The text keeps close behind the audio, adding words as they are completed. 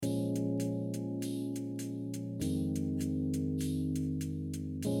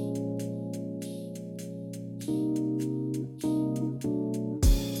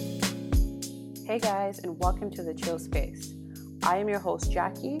Hey guys, and welcome to the Chill Space. I am your host,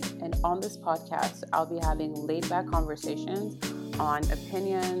 Jackie, and on this podcast, I'll be having laid-back conversations on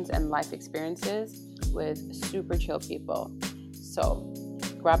opinions and life experiences with super chill people. So,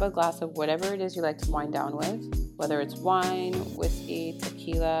 grab a glass of whatever it is you like to wind down with, whether it's wine, whiskey,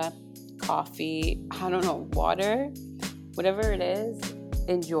 tequila, coffee, water, whatever it is,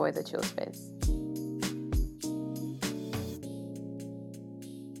 enjoy the Chill Space.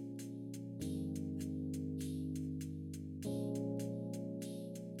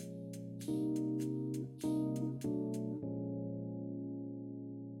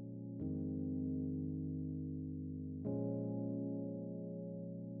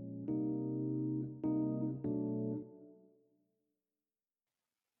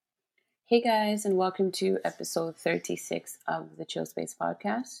 Hey guys, and welcome to episode 36 of the Chill Space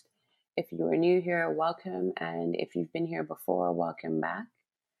podcast. If you are new here, welcome, and if you've been here before, welcome back.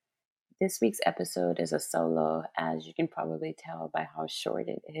 This week's episode is a solo, as you can probably tell by how short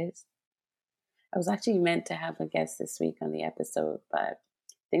it is. I was actually meant to have a guest this week on the episode, but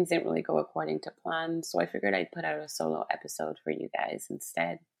things didn't really go according to plan, so I figured I'd put out a solo episode for you guys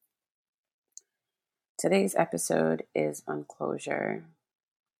instead. Today's episode is on closure.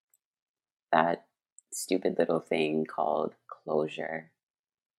 That stupid little thing called closure.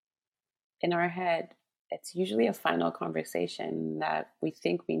 In our head, it's usually a final conversation that we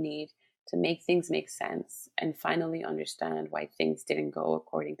think we need to make things make sense and finally understand why things didn't go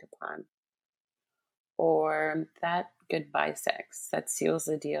according to plan. Or that goodbye sex that seals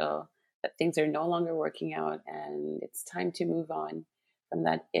the deal that things are no longer working out and it's time to move on from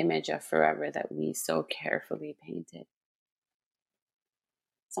that image of forever that we so carefully painted.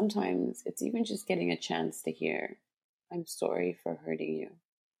 Sometimes it's even just getting a chance to hear, "I'm sorry for hurting you,"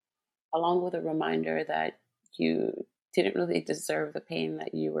 along with a reminder that you didn't really deserve the pain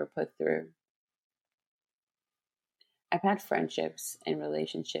that you were put through. I've had friendships and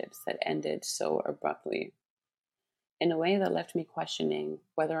relationships that ended so abruptly, in a way that left me questioning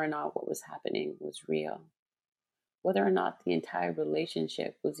whether or not what was happening was real, whether or not the entire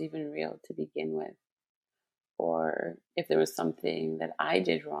relationship was even real to begin with, or if there was something that I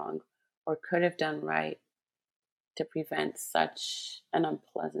did wrong or could have done right to prevent such an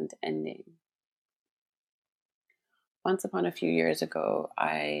unpleasant ending. Once upon a few years ago,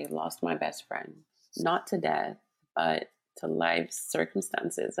 I lost my best friend, not to death, but to life's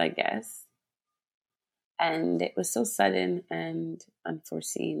circumstances, I guess. And it was so sudden and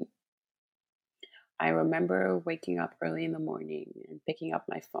unforeseen. I remember waking up early in the morning and picking up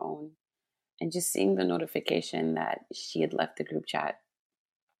my phone and just seeing the notification that she had left the group chat.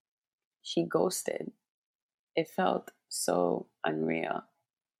 She ghosted. It felt so unreal,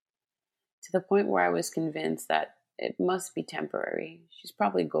 to the point where I was convinced that it must be temporary. She's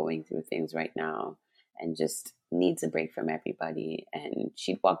probably going through things right now and just needs a break from everybody, and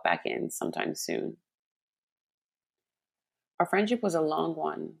she'd walk back in sometime soon. Our friendship was a long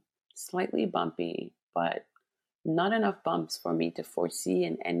one, slightly bumpy, but not enough bumps for me to foresee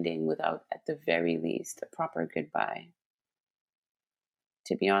an ending without, at the very least, a proper goodbye.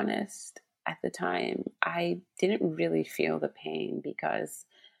 To be honest, at the time, I didn't really feel the pain because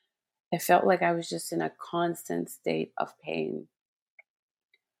it felt like I was just in a constant state of pain.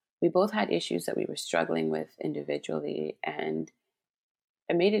 We both had issues that we were struggling with individually, and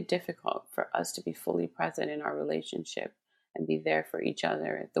it made it difficult for us to be fully present in our relationship and be there for each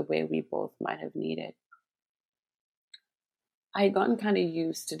other the way we both might have needed. I had gotten kind of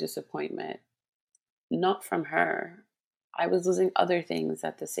used to disappointment, not from her. I was losing other things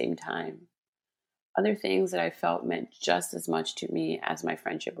at the same time, other things that I felt meant just as much to me as my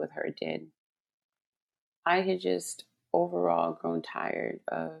friendship with her did. I had just overall grown tired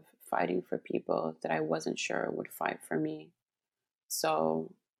of fighting for people that I wasn't sure would fight for me.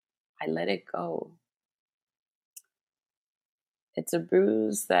 So I let it go. It's a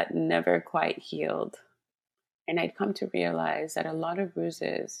bruise that never quite healed. And I'd come to realize that a lot of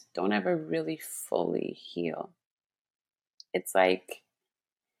bruises don't ever really fully heal. It's like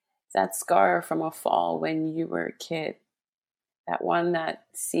that scar from a fall when you were a kid, that one that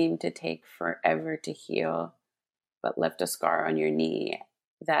seemed to take forever to heal, but left a scar on your knee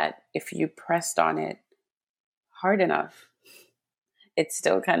that if you pressed on it hard enough, it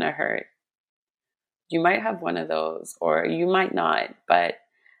still kind of hurt. You might have one of those, or you might not, but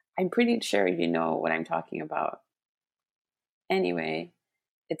I'm pretty sure you know what I'm talking about. Anyway,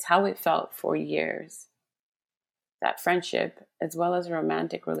 it's how it felt for years. That friendship, as well as a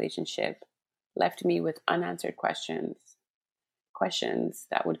romantic relationship, left me with unanswered questions. Questions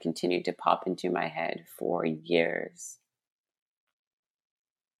that would continue to pop into my head for years.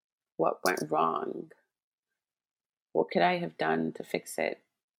 What went wrong? What could I have done to fix it?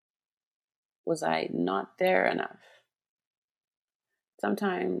 Was I not there enough?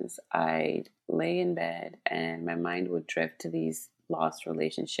 Sometimes I'd lay in bed and my mind would drift to these lost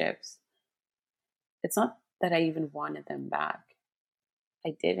relationships. It's not that I even wanted them back.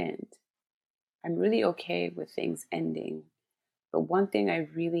 I didn't. I'm really okay with things ending. But one thing I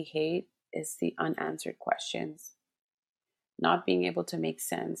really hate is the unanswered questions. Not being able to make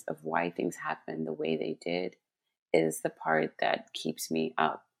sense of why things happened the way they did is the part that keeps me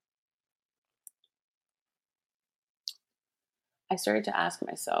up. I started to ask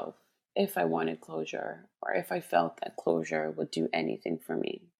myself if I wanted closure or if I felt that closure would do anything for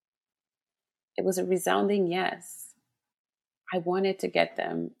me. It was a resounding yes. I wanted to get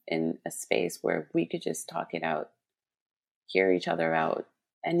them in a space where we could just talk it out, hear each other out.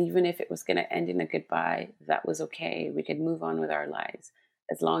 And even if it was going to end in a goodbye, that was okay. We could move on with our lives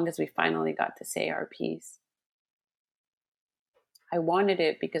as long as we finally got to say our piece. I wanted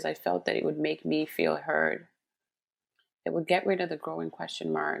it because I felt that it would make me feel heard. It would get rid of the growing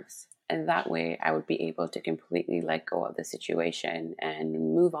question marks. And that way I would be able to completely let go of the situation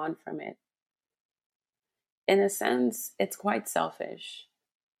and move on from it. In a sense, it's quite selfish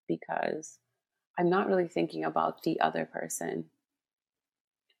because I'm not really thinking about the other person,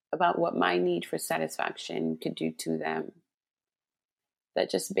 about what my need for satisfaction could do to them. That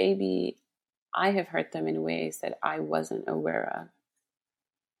just maybe I have hurt them in ways that I wasn't aware of.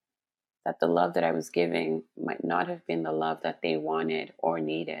 That the love that I was giving might not have been the love that they wanted or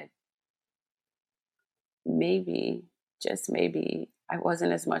needed. Maybe, just maybe, I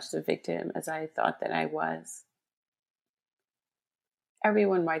wasn't as much the victim as I thought that I was.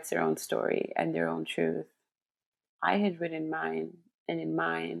 Everyone writes their own story and their own truth. I had written mine, and in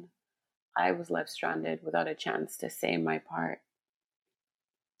mine, I was left stranded without a chance to say my part.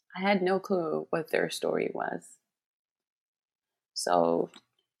 I had no clue what their story was. So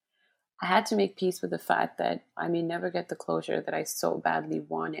I had to make peace with the fact that I may never get the closure that I so badly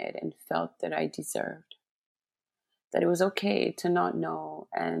wanted and felt that I deserved. That it was okay to not know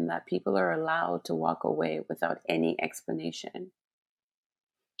and that people are allowed to walk away without any explanation.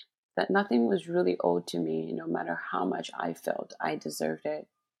 That nothing was really owed to me, no matter how much I felt I deserved it.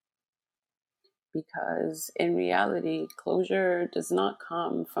 Because in reality, closure does not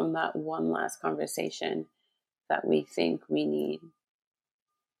come from that one last conversation that we think we need.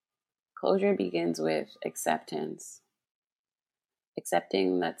 Closure begins with acceptance.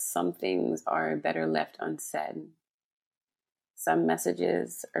 Accepting that some things are better left unsaid. Some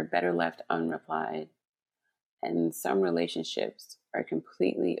messages are better left unreplied. And some relationships are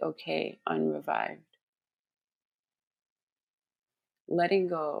completely okay unrevived. Letting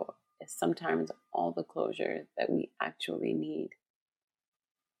go is sometimes all the closure that we actually need.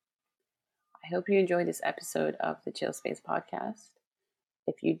 I hope you enjoyed this episode of the Chill Space podcast.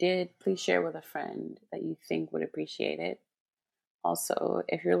 If you did, please share with a friend that you think would appreciate it. Also,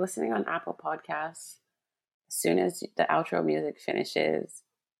 if you're listening on Apple Podcasts, as soon as the outro music finishes,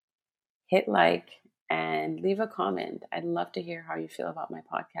 hit like and leave a comment. I'd love to hear how you feel about my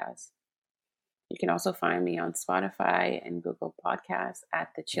podcast. You can also find me on Spotify and Google Podcasts at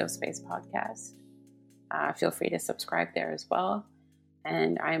the Chill Space Podcast. Feel free to subscribe there as well.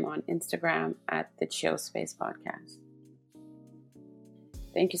 And I'm on Instagram at the Chill Space Podcast.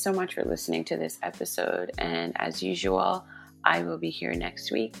 Thank you so much for listening to this episode. And as usual, I will be here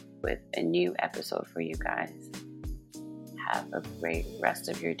next week with a new episode for you guys. Have a great rest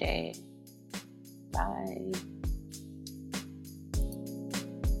of your day. Bye.